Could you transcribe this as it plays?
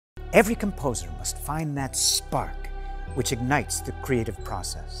Every composer must find that spark which ignites the creative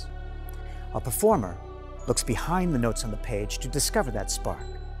process. A performer looks behind the notes on the page to discover that spark,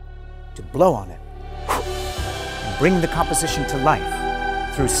 to blow on it, and bring the composition to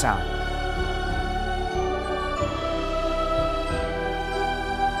life through sound.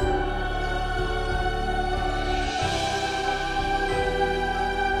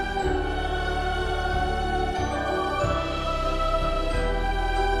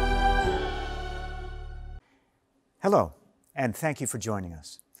 Hello, and thank you for joining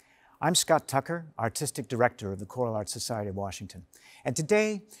us. I'm Scott Tucker, Artistic Director of the Choral Arts Society of Washington, and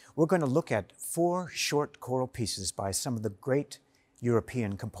today we're going to look at 4 short choral pieces by some of the great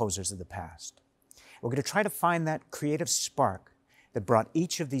European composers of the past. We're going to try to find that creative spark that brought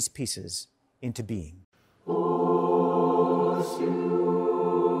each of these pieces into being.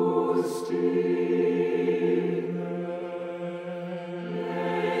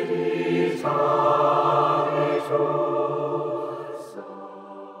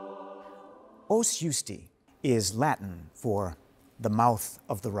 Os Justi is Latin for the mouth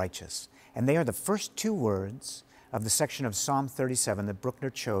of the righteous, and they are the first 2 words of the section of Psalm 37 that Bruckner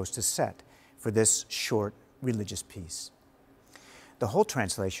chose to set for this short religious piece. The whole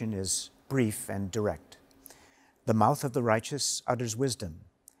translation is brief and direct. The mouth of the righteous utters wisdom,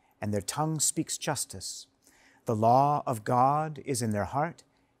 and their tongue speaks justice. The law of God is in their heart,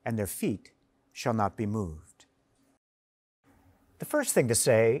 and their feet shall not be moved. The first thing to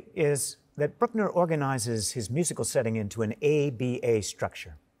say is that Bruckner organizes his musical setting into an ABA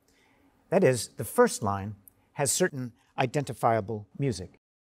structure. That is, the first line has certain identifiable music.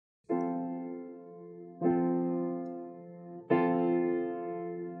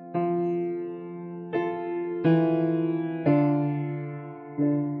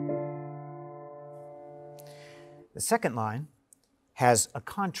 The second line has a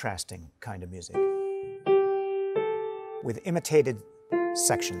contrasting kind of music with imitated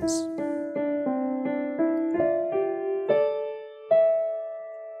sections.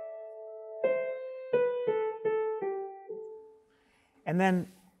 And then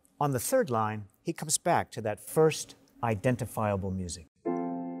on the third line, he comes back to that first identifiable music.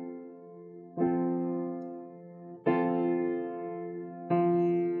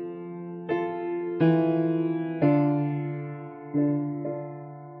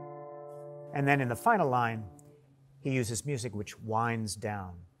 And then in the final line, he uses music which winds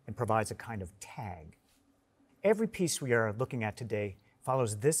down and provides a kind of tag. Every piece we are looking at today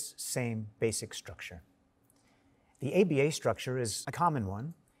follows this same basic structure. The ABA structure is a common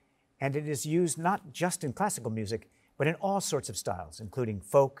one, and it is used not just in classical music, but in all sorts of styles, including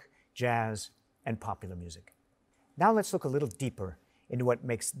folk, jazz, and popular music. Now let's look a little deeper into what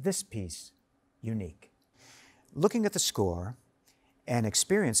makes this piece unique. Looking at the score, an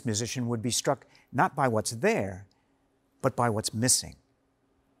experienced musician would be struck not by what's there, but by what's missing,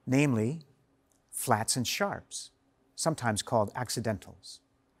 namely flats and sharps, sometimes called accidentals.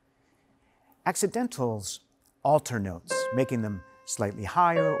 Accidentals alter notes, making them slightly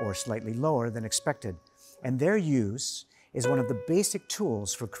higher or slightly lower than expected, and their use is one of the basic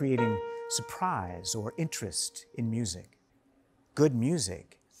tools for creating surprise or interest in music. Good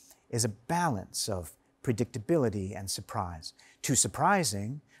music is a balance of predictability and surprise. Too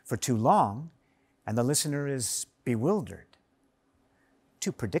surprising for too long, and the listener is bewildered.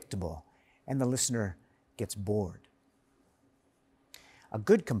 Too predictable, and the listener gets bored. A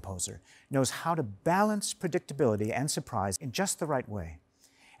good composer knows how to balance predictability and surprise in just the right way,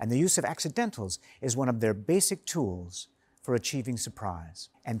 and the use of accidentals is one of their basic tools for achieving surprise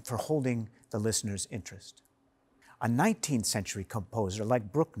and for holding the listener's interest. A 19th century composer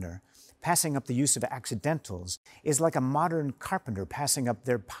like Bruckner passing up the use of accidentals is like a modern carpenter passing up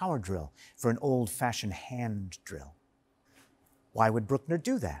their power drill for an old-fashioned hand drill. Why would Bruckner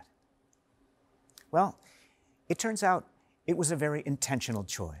do that? Well, it turns out it was a very intentional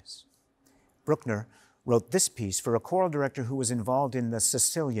choice. Bruckner wrote this piece for a choral director who was involved in the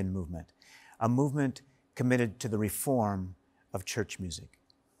Sicilian movement, a movement committed to the reform of church music.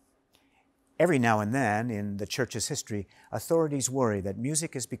 Every now and then in the church's history, authorities worry that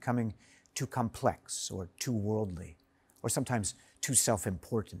music is becoming too complex or too worldly, or sometimes too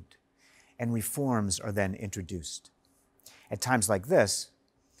self-important, and reforms are then introduced. At times like this,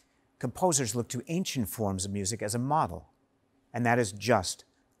 composers look to ancient forms of music as a model, and that is just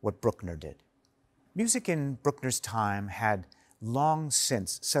what Bruckner did. Music in Bruckner's time had long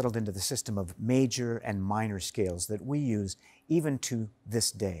since settled into the system of major and minor scales that we use even to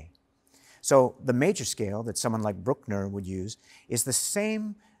this day. So the major scale that someone like Bruckner would use is the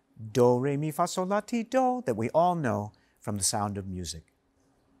same do, re, mi, fa, sol, la, ti, do that we all know from The Sound of Music.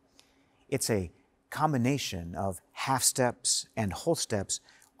 It's a combination of half steps and whole steps,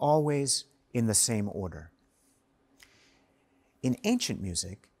 always in the same order. In ancient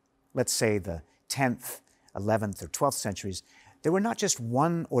music, let's say the 10th, 11th, or 12th centuries, there were not just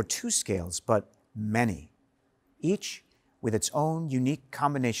one or two scales, but many, each with its own unique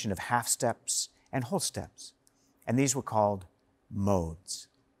combination of half steps and whole steps, and these were called modes.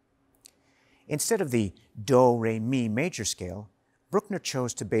 Instead of the do, re, mi major scale, Bruckner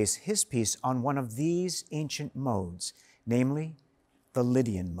chose to base his piece on one of these ancient modes, namely the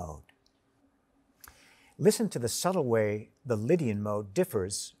Lydian mode. Listen to the subtle way the Lydian mode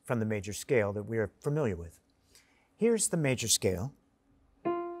differs from the major scale that we are familiar with. Here's the major scale.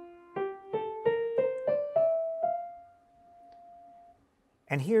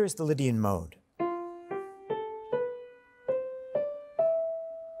 And here's the Lydian mode.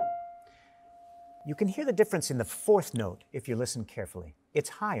 You can hear the difference in the fourth note if you listen carefully. It's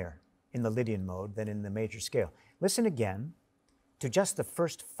higher in the Lydian mode than in the major scale. Listen again to just the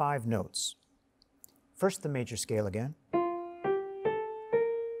first 5 notes. First the major scale again,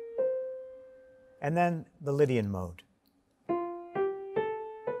 and then the Lydian mode.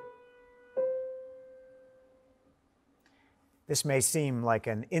 This may seem like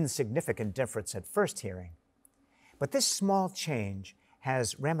an insignificant difference at first hearing, but this small change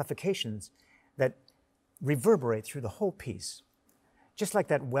has ramifications that reverberate through the whole piece, just like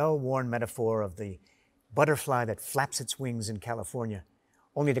that well-worn metaphor of the butterfly that flaps its wings in California,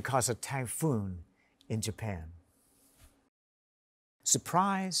 only to cause a typhoon in Japan.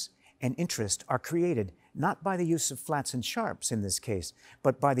 Surprise and interest are created not by the use of flats and sharps in this case,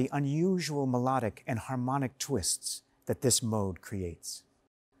 but by the unusual melodic and harmonic twists that this mode creates.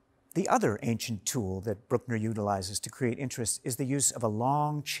 The other ancient tool that Bruckner utilizes to create interest is the use of a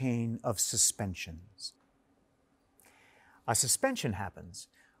long chain of suspensions. A suspension happens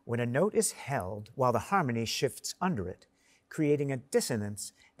when a note is held while the harmony shifts under it, creating a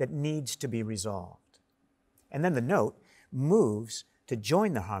dissonance that needs to be resolved. And then the note moves to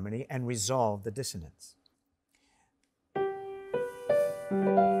join the harmony and resolve the dissonance.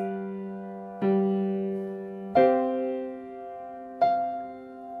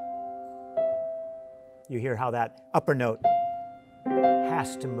 You hear how that upper note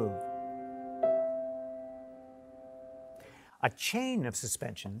has to move. A chain of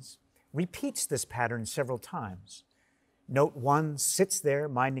suspensions repeats this pattern several times. Note 1 sits there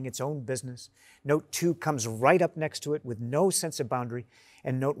minding its own business. Note 2 comes right up next to it with no sense of boundary,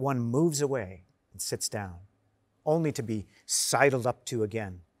 and note 1 moves away and sits down, only to be sidled up to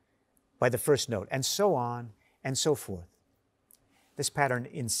again by the first note, and so on and so forth. This pattern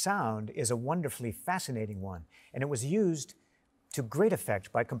in sound is a wonderfully fascinating one, and it was used to great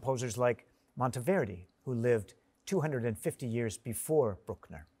effect by composers like Monteverdi, who lived 250 years before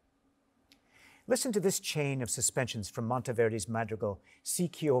Bruckner. Listen to this chain of suspensions from Monteverdi's madrigal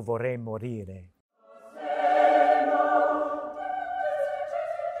 "S'io vorrei morire."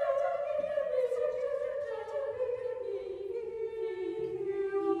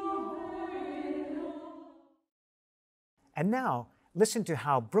 And now, listen to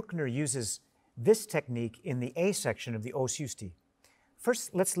how Bruckner uses this technique in the A section of the Os Justi.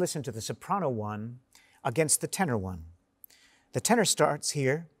 First, let's listen to the soprano one against the tenor one. The tenor starts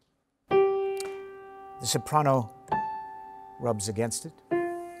here. The soprano rubs against it.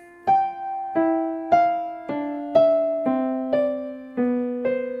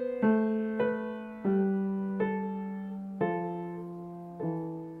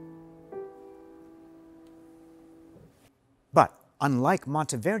 But unlike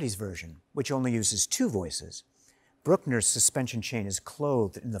Monteverdi's version, which only uses 2 voices, Bruckner's suspension chain is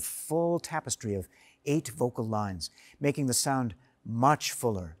clothed in the full tapestry of 8 vocal lines, making the sound much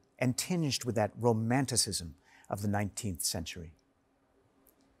fuller and tinged with that romanticism of the 19th century.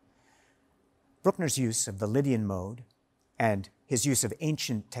 Bruckner's use of the Lydian mode and his use of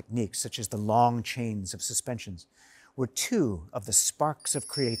ancient techniques such as the long chains of suspensions were 2 of the sparks of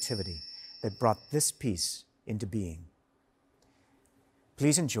creativity that brought this piece into being.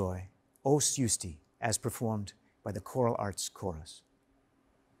 Please enjoy Os Justi as performed by the Choral Arts Chorus.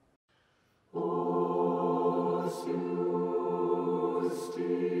 Os Justi.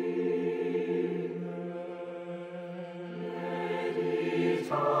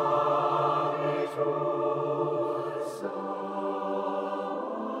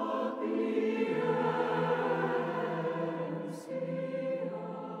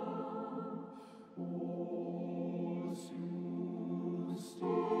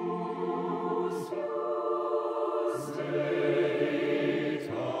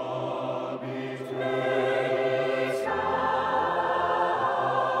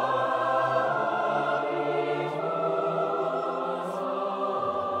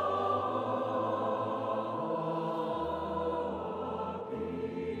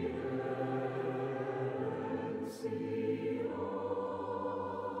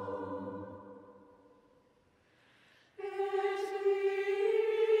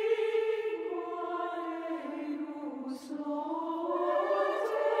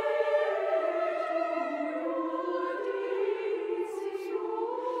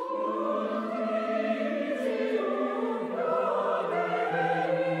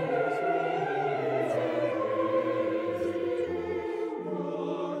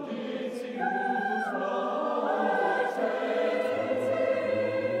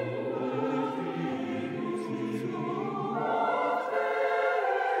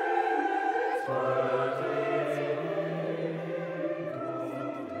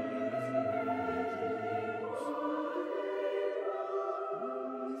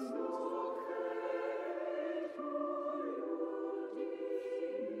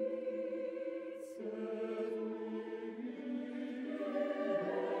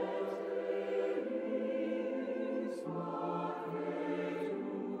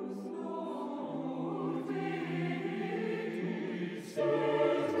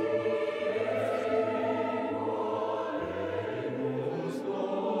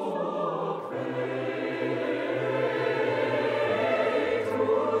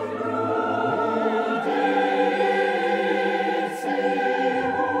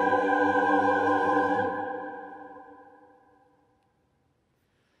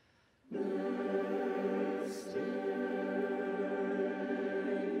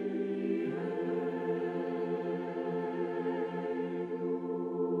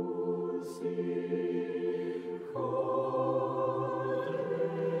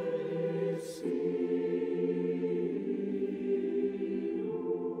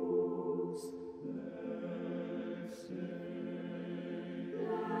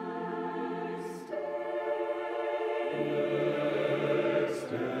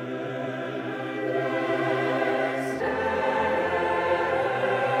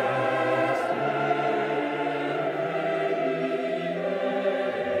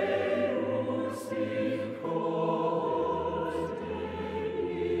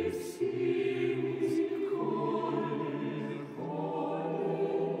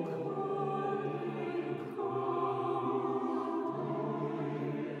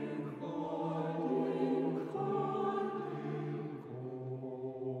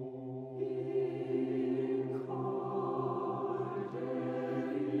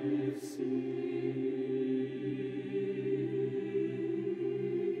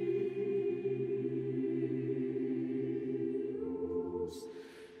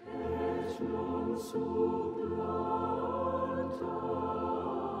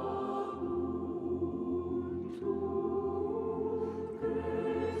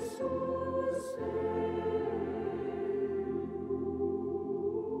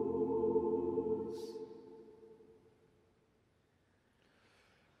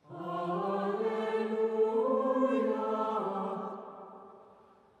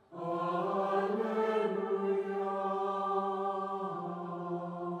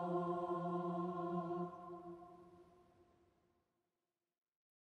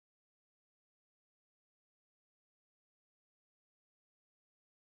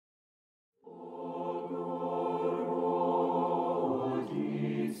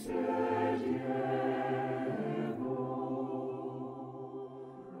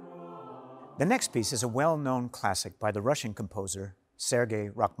 The next piece is a well-known classic by the Russian composer Sergei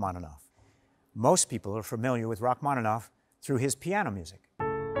Rachmaninoff. Most people are familiar with Rachmaninoff through his piano music.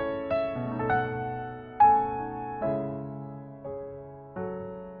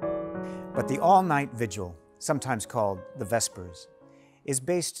 But the all-night vigil, sometimes called the Vespers, is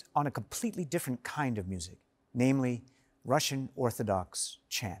based on a completely different kind of music, namely Russian Orthodox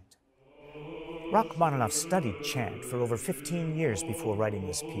chant. Rachmaninoff studied chant for over 15 years before writing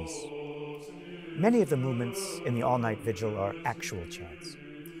this piece. Many of the movements in the all-night vigil are actual chants.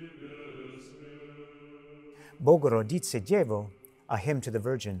 Bogorodice-Devo, a hymn to the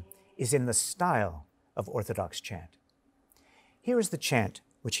Virgin, is in the style of Orthodox chant. Here is the chant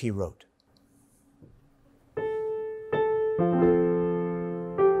which he wrote.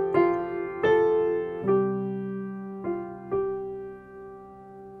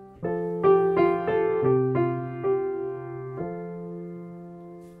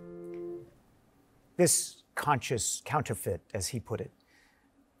 This conscious counterfeit, as he put it,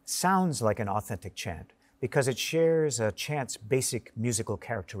 sounds like an authentic chant because it shares a chant's basic musical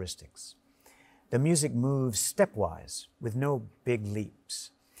characteristics. The music moves stepwise with no big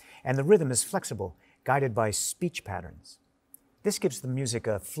leaps, and the rhythm is flexible, guided by speech patterns. This gives the music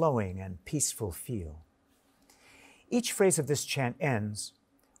a flowing and peaceful feel. Each phrase of this chant ends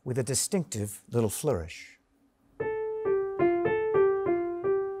with a distinctive little flourish.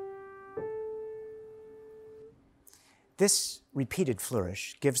 This repeated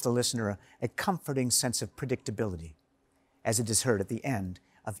flourish gives the listener a comforting sense of predictability, as it is heard at the end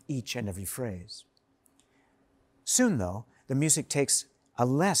of each and every phrase. Soon, though, the music takes a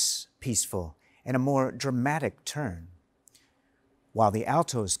less peaceful and a more dramatic turn. While the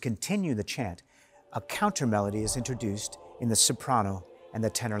altos continue the chant, a counter-melody is introduced in the soprano and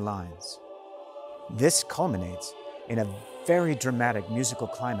the tenor lines. This culminates in a very dramatic musical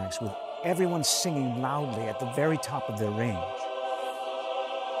climax with everyone singing loudly at the very top of their range.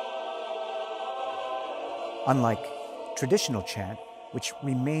 Unlike traditional chant, which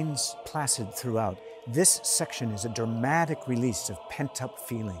remains placid throughout, this section is a dramatic release of pent-up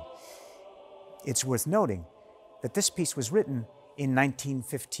feeling. It's worth noting that this piece was written in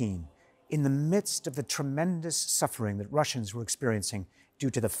 1915, in the midst of the tremendous suffering that Russians were experiencing due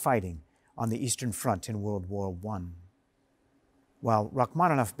to the fighting on the Eastern Front in World War I. While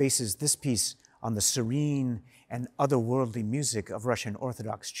Rachmaninoff bases this piece on the serene and otherworldly music of Russian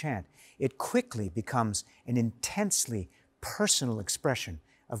Orthodox chant, it quickly becomes an intensely personal expression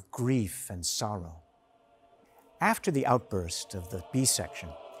of grief and sorrow. After the outburst of the B section,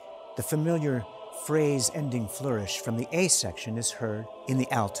 the familiar phrase-ending flourish from the A section is heard in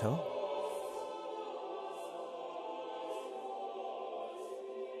the alto,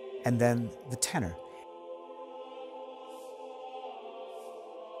 and then the tenor.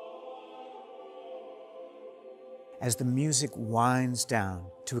 As the music winds down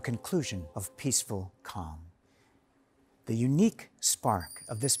to a conclusion of peaceful calm. The unique spark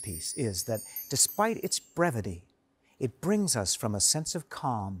of this piece is that despite its brevity, it brings us from a sense of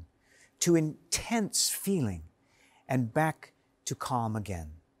calm to intense feeling and back to calm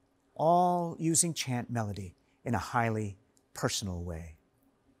again, all using chant melody in a highly personal way.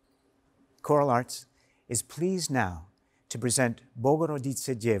 Choral Arts is pleased now to present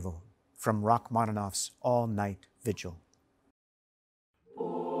Bogorodice-Devo from Rachmaninoff's All-Night Vigil.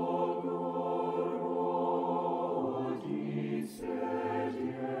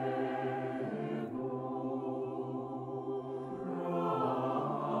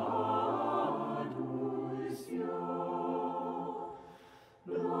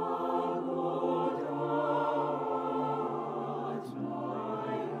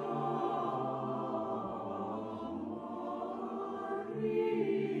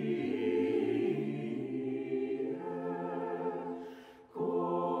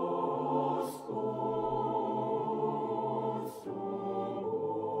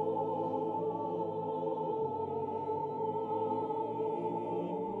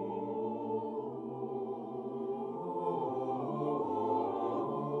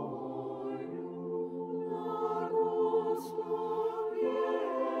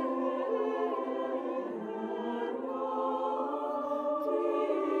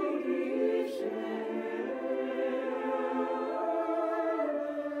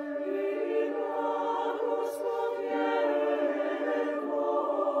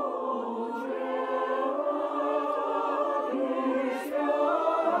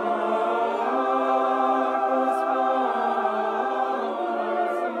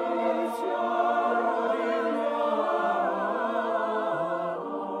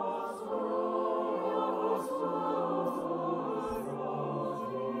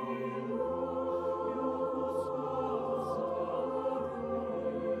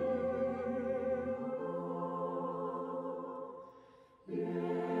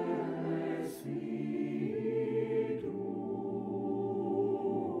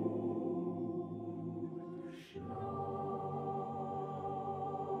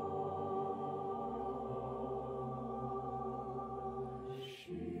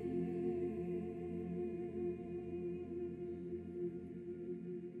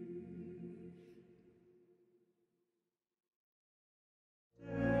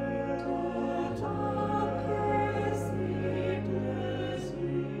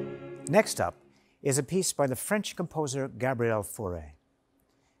 Next up is a piece by the French composer Gabriel Fauré.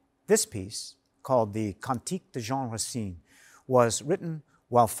 This piece, called the Cantique de Jean Racine, was written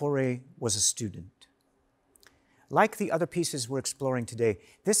while Fauré was a student. Like the other pieces we're exploring today,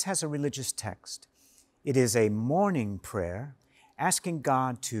 this has a religious text. It is a morning prayer asking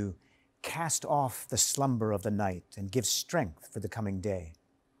God to cast off the slumber of the night and give strength for the coming day.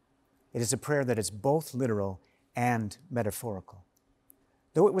 It is a prayer that is both literal and metaphorical.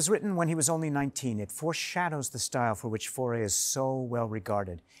 Though it was written when he was only 19, it foreshadows the style for which Fauré is so well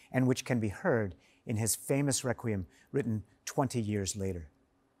regarded and which can be heard in his famous Requiem written 20 years later.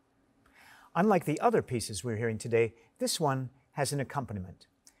 Unlike the other pieces we're hearing today, this one has an accompaniment.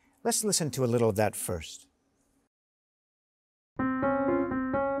 Let's listen to a little of that first.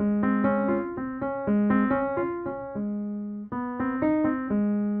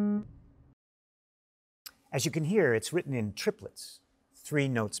 As you can hear, it's written in triplets, 3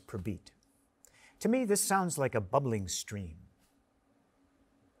 notes per beat. To me, this sounds like a bubbling stream.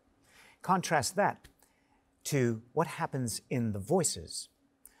 Contrast that to what happens in the voices,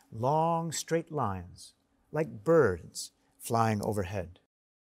 long straight lines, like birds flying overhead.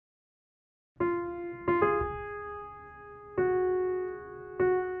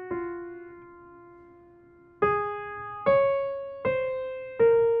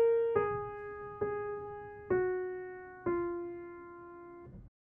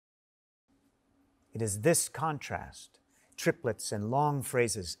 It is this contrast, triplets and long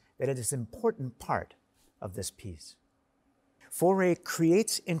phrases, that it is an important part of this piece. Fauré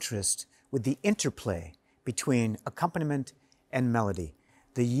creates interest with the interplay between accompaniment and melody,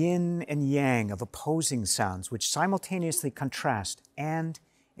 the yin and yang of opposing sounds which simultaneously contrast and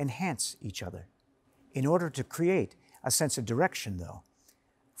enhance each other. In order to create a sense of direction, though,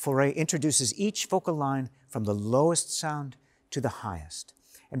 Fauré introduces each vocal line from the lowest sound to the highest.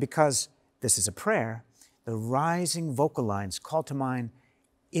 And because this is a prayer, the rising vocal lines call to mind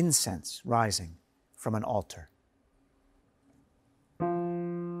incense rising from an altar.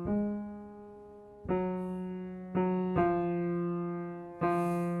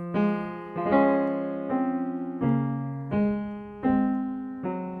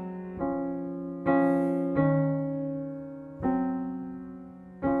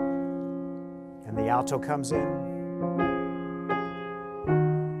 And the alto comes in.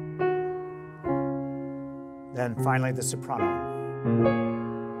 Then finally the soprano.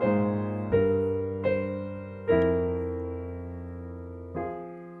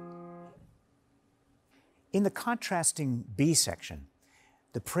 In the contrasting B section,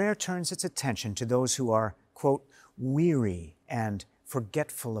 the prayer turns its attention to those who are, quote, weary and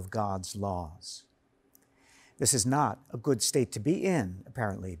forgetful of God's laws. This is not a good state to be in,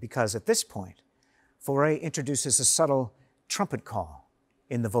 apparently, because at this point, Fauré introduces a subtle trumpet call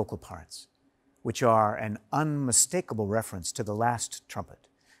in the vocal parts, which are an unmistakable reference to the last trumpet,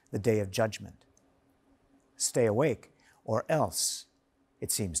 the day of judgment. Stay awake, or else,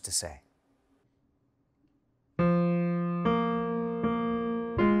 it seems to say.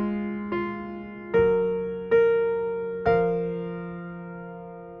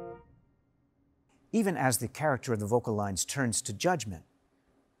 Even as the character of the vocal lines turns to judgment,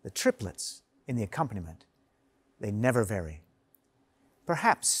 the triplets in the accompaniment, they never vary,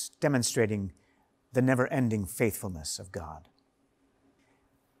 perhaps demonstrating the never-ending faithfulness of God.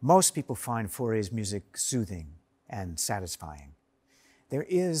 Most people find Fauré's music soothing and satisfying. There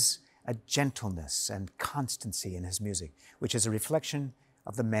is a gentleness and constancy in his music, which is a reflection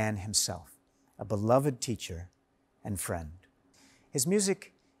of the man himself, a beloved teacher and friend. His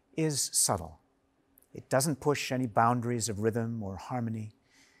music is subtle. It doesn't push any boundaries of rhythm or harmony.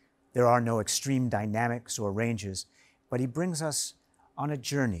 There are no extreme dynamics or ranges, but he brings us on a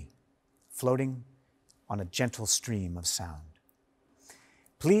journey, floating on a gentle stream of sound.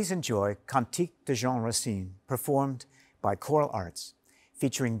 Please enjoy Cantique de Jean Racine, performed by Choral Arts,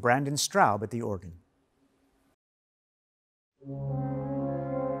 featuring Brandon Straub at the organ.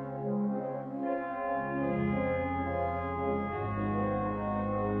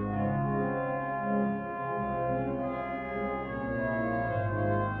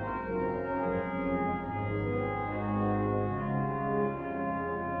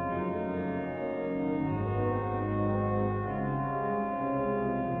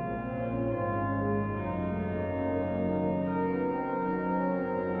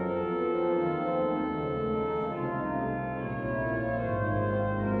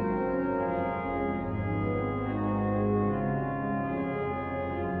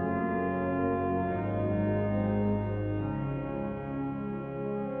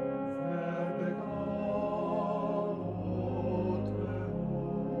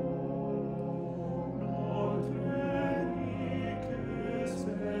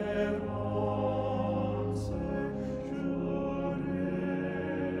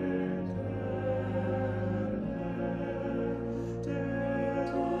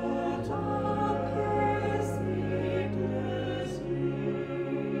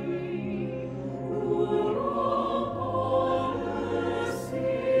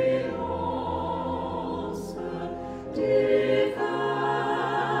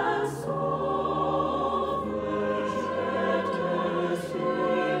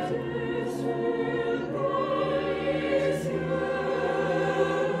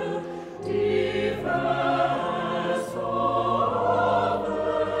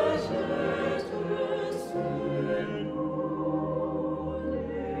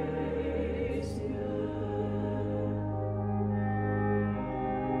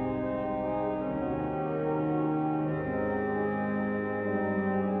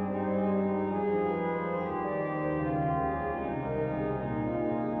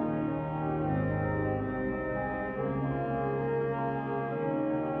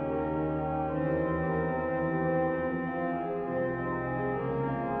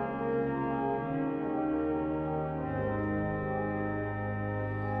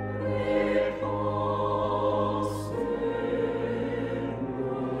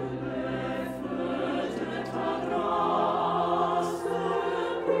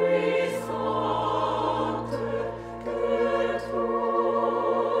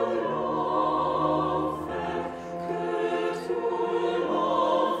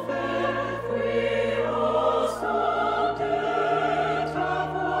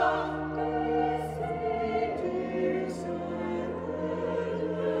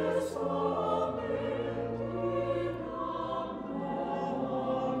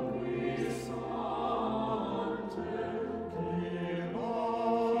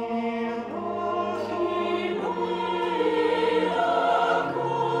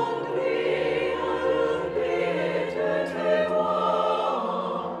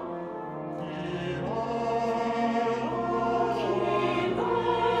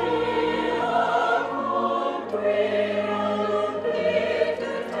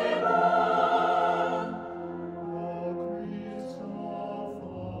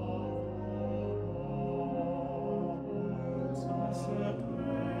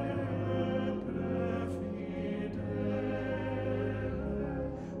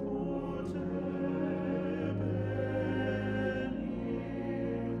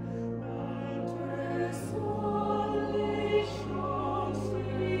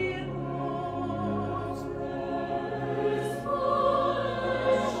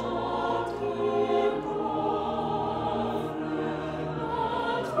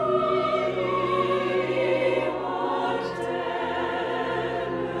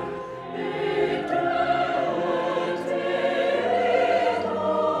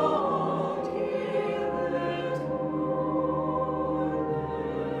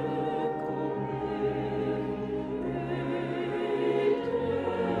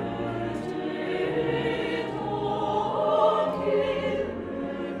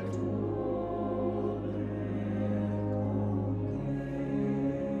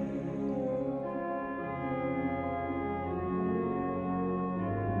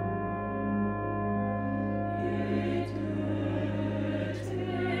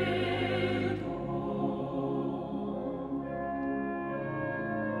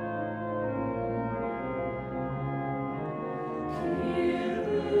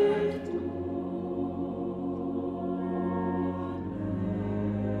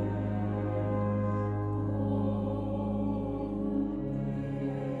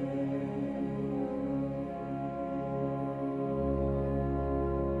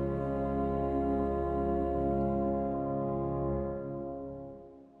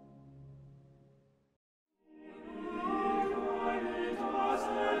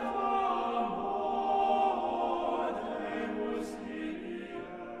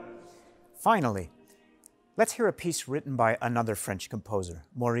 Finally, let's hear a piece written by another French composer,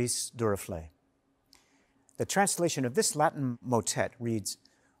 Maurice Duruflé. The translation of this Latin motet reads,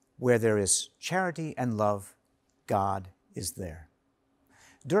 "Where there is charity and love, God is there."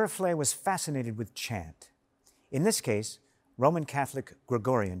 Duruflé was fascinated with chant, in this case, Roman Catholic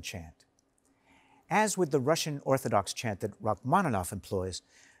Gregorian chant. As with the Russian Orthodox chant that Rachmaninoff employs,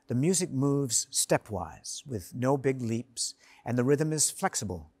 the music moves stepwise with no big leaps, and the rhythm is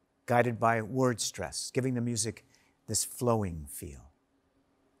flexible, guided by word stress, giving the music this flowing feel.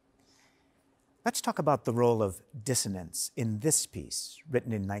 Let's talk about the role of dissonance in this piece,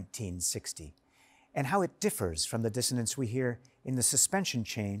 written in 1960, and how it differs from the dissonance we hear in the suspension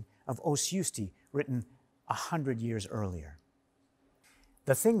chain of Os Justi, written 100 years earlier.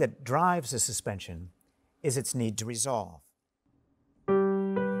 The thing that drives a suspension is its need to resolve.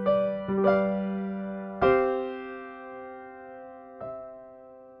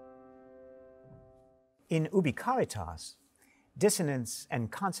 In Ubi Caritas, dissonance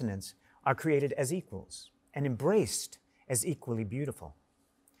and consonance are created as equals and embraced as equally beautiful.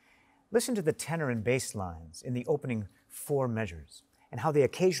 Listen to the tenor and bass lines in the opening 4 measures and how they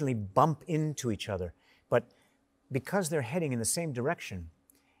occasionally bump into each other, but because they're heading in the same direction,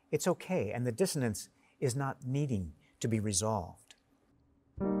 it's okay, and the dissonance is not needing to be resolved.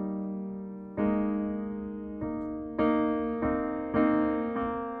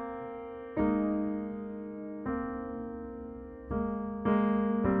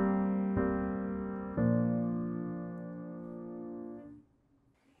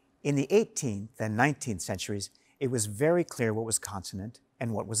 In the 18th and 19th centuries, it was very clear what was consonant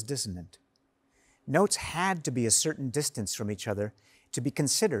and what was dissonant. Notes had to be a certain distance from each other to be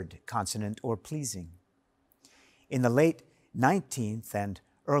considered consonant or pleasing. In the late 19th and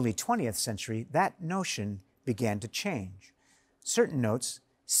early 20th century, that notion began to change. Certain notes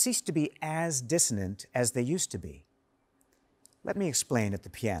ceased to be as dissonant as they used to be. Let me explain at the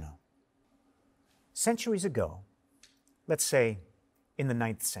piano. Centuries ago, let's say in the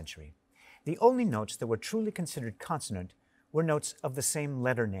 9th century, the only notes that were truly considered consonant were notes of the same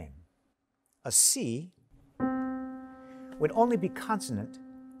letter name. A C would only be consonant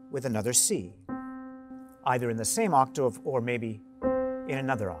with another C, either in the same octave or maybe in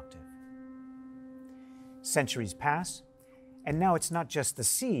another octave. Centuries pass, and now it's not just the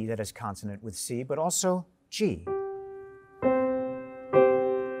C that is consonant with C, but also G,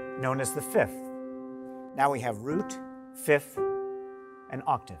 known as the 5th. Now we have root, 5th, and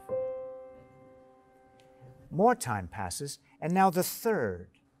octave. More time passes, and now the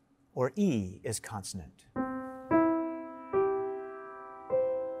 3rd, or E, is consonant.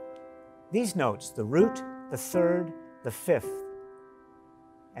 These notes, the root, the 3rd, the 5th,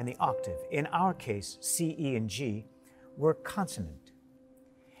 and the octave, in our case, C, E, and G, were consonant.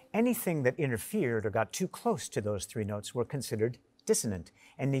 Anything that interfered or got too close to those 3 notes were considered dissonant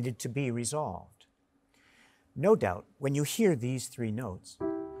and needed to be resolved. No doubt, when you hear these 3 notes,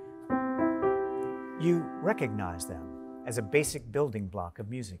 you recognize them as a basic building block of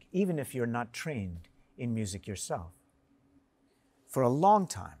music, even if you're not trained in music yourself. For a long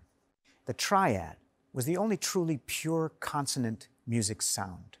time, the triad was the only truly pure consonant music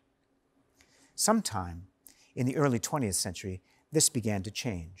sound. Sometime in the early 20th century, this began to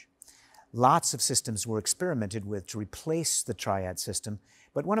change. Lots of systems were experimented with to replace the triad system,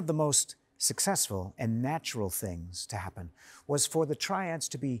 but one of the most successful and natural things to happen was for the triads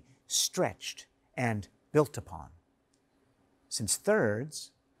to be stretched and built upon. Since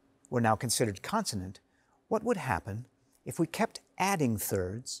thirds were now considered consonant, what would happen if we kept adding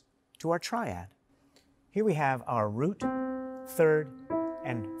thirds to our triad? Here we have our root, 3rd,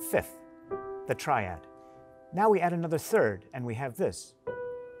 and 5th, the triad. Now we add another 3rd, and we have this.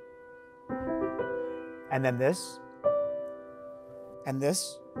 And then this, and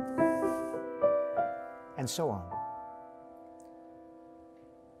this, and so on.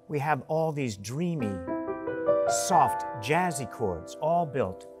 We have all these dreamy, soft, jazzy chords, all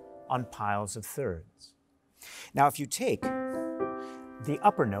built on piles of thirds. Now, if you take the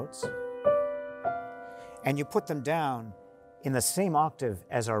upper notes and you put them down in the same octave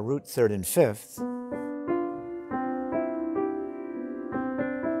as our root, 3rd, and 5th,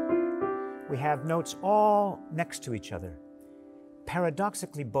 we have notes all next to each other,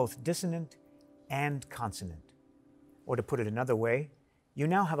 paradoxically both dissonant and consonant. Or to put it another way, you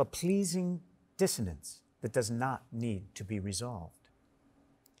now have a pleasing dissonance that does not need to be resolved.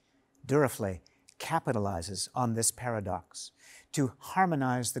 Duruflé capitalizes on this paradox to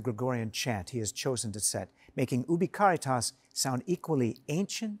harmonize the Gregorian chant he has chosen to set, making Ubi Caritas sound equally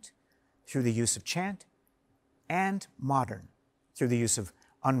ancient through the use of chant and modern through the use of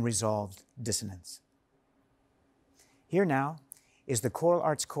unresolved dissonance. Here now is the Choral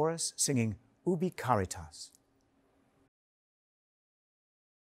Arts Chorus singing Ubi Caritas.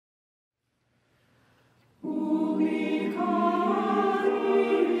 Ubi